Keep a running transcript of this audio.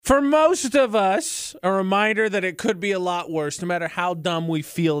For most of us, a reminder that it could be a lot worse, no matter how dumb we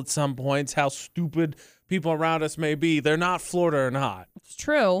feel at some points, how stupid people around us may be. They're not Florida or not. It's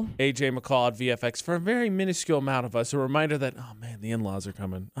true. AJ McCall at VFX. For a very minuscule amount of us, a reminder that, oh, man, the in-laws are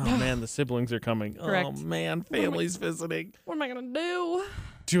coming. Oh, man, the siblings are coming. Correct. Oh, man, family's visiting. What am I going to do?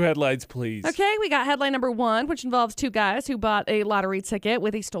 2 headlines, please. Okay, we got headline number 1, which involves 2 guys who bought a lottery ticket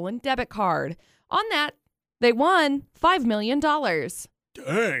with a stolen debit card. On that, they won $5 million.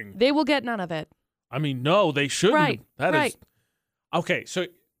 Dang. They will get none of it. I mean, no, they shouldn't. Right, That right. is. Okay, so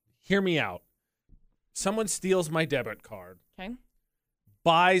hear me out. Someone steals my debit card, Okay.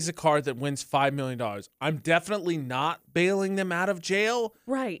 buys a card that wins $5 million. I'm definitely not bailing them out of jail,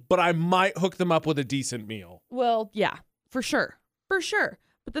 Right. but I might hook them up with a decent meal. Well, yeah, for sure. For sure.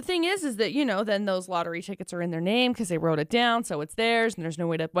 But the thing is that, then those lottery tickets are in their name because they wrote it down, so it's theirs, and there's no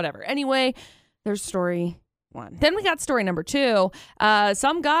way to, whatever. Anyway, there's story 1. Then we got story number 2.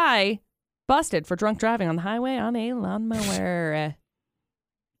 Some guy busted for drunk driving on the highway on a lawnmower.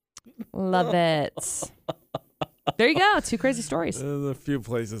 Love it. There you go. 2 crazy stories. There's a few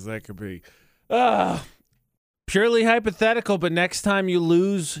places that could be. Purely hypothetical, but next time you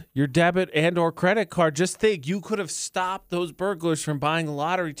lose your debit and or credit card, just think you could have stopped those burglars from buying a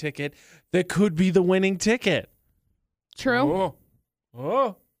lottery ticket that could be the winning ticket. True.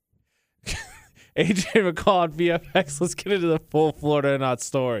 Oh. AJ McCall at VFX. Let's get into the full Florida Not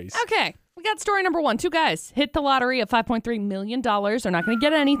stories. Okay. We got story number 1. 2 guys hit the lottery at $5.3 million. They're not going to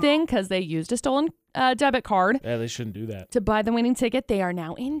get anything because they used a stolen debit card Yeah, they shouldn't do that. to buy the winning ticket. They are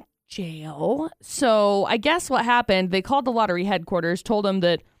now in jail. So I guess what happened, they called the lottery headquarters, told them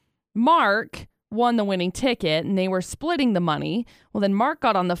that Mark won the winning ticket and they were splitting the money. Well, then Mark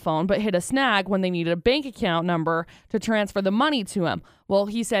got on the phone but hit a snag when they needed a bank account number to transfer the money to him. Well,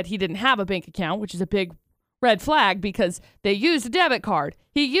 he said he didn't have a bank account, which is a big red flag because they used a debit card.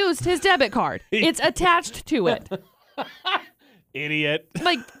 He used his debit card. It's attached to it. Idiot.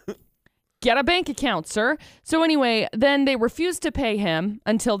 Like, get a bank account, sir. So anyway, then they refused to pay him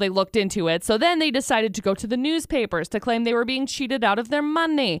until they looked into it. So then they decided to go to the newspapers to claim they were being cheated out of their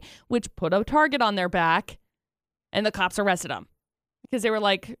money, which put a target on their back, and the cops arrested them because they were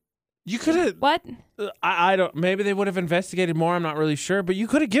like, You could have. what? I don't. Maybe they would have investigated more. I'm not really sure. But you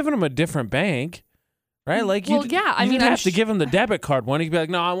could have given them a different bank, right? Like, Well, yeah, I you mean, didn't I'm have to give them the debit card one. You'd be like,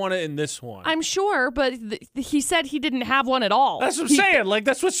 no, I want it in this one. I'm sure, but he said he didn't have one at all. That's what I'm saying. Like,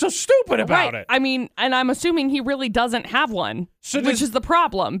 that's what's so stupid about Right. it. I mean, and I'm assuming he really doesn't have one, which is the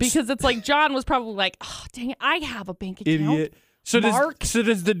problem because it's like John was probably like, oh, dang it, I have a bank account. Idiot. So Mark?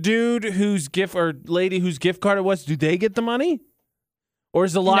 does the dude whose gift or lady whose gift card it was, do they get the money? Or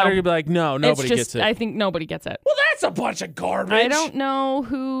is the lottery gonna be like, no, nobody gets it? I think nobody gets it. Well, that's a bunch of garbage. I don't know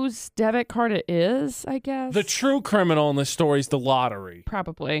whose debit card it is, I guess. The true criminal in this story is the lottery.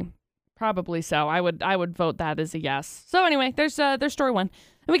 Probably so. I would vote that as a yes. So anyway, there's story 1.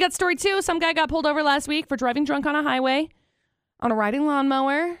 And we got story 2. Some guy got pulled over last week for driving drunk on a highway on a riding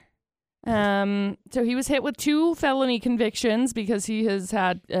lawnmower. So he was hit with 2 felony convictions because he has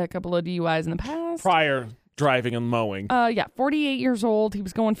had a couple of DUIs in the past. Prior driving and mowing. 48 years old. He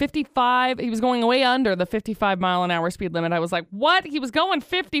was going 55. He was going way under the 55 mile an hour speed limit. I was like, what? He was going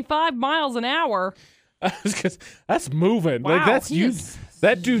 55 miles an hour. That's moving. Wow, like that's he you. is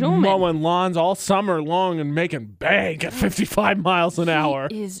That dude zooming. mowing lawns all summer long and making bank at 55 miles an hour.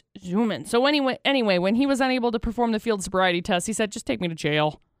 He is zooming. So anyway, when he was unable to perform the field sobriety test, he said, just take me to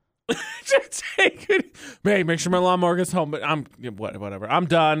jail. Just take it. Hey, make sure my lawnmower gets home. But whatever. I'm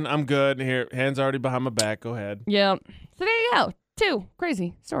done. I'm good. Here, hands already behind my back. Go ahead. Yeah. So there you go. 2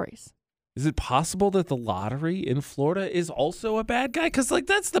 crazy stories. Is it possible that the lottery in Florida is also a bad guy? Because,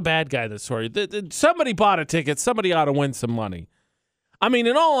 that's the bad guy in the story. Somebody bought a ticket. Somebody ought to win some money. I mean,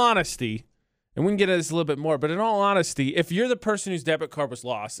 in all honesty, and we can get into this a little bit more, but in all honesty, if you're the person whose debit card was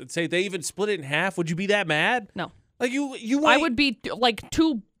lost and say they even split it in half, would you be that mad? No. Like, you I would be like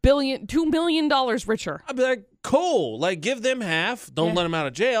 $2 million richer. I'd be like, cool. Like, give them half. Don't let them out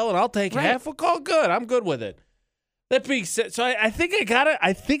of jail, and I'll take half. We'll call good. I'm good with it. That being said, so I think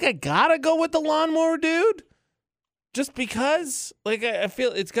I gotta go with the lawnmower dude, just because. Like, I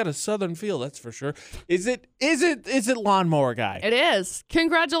feel it's got a southern feel. That's for sure. Is it lawnmower guy? It is.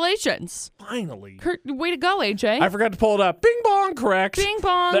 Congratulations. Finally. Way to go, AJ. I forgot to pull it up. Bing bong, correct. Bing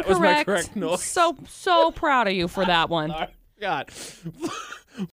bong, that correct. was my correct noise. So proud of you for that one. God.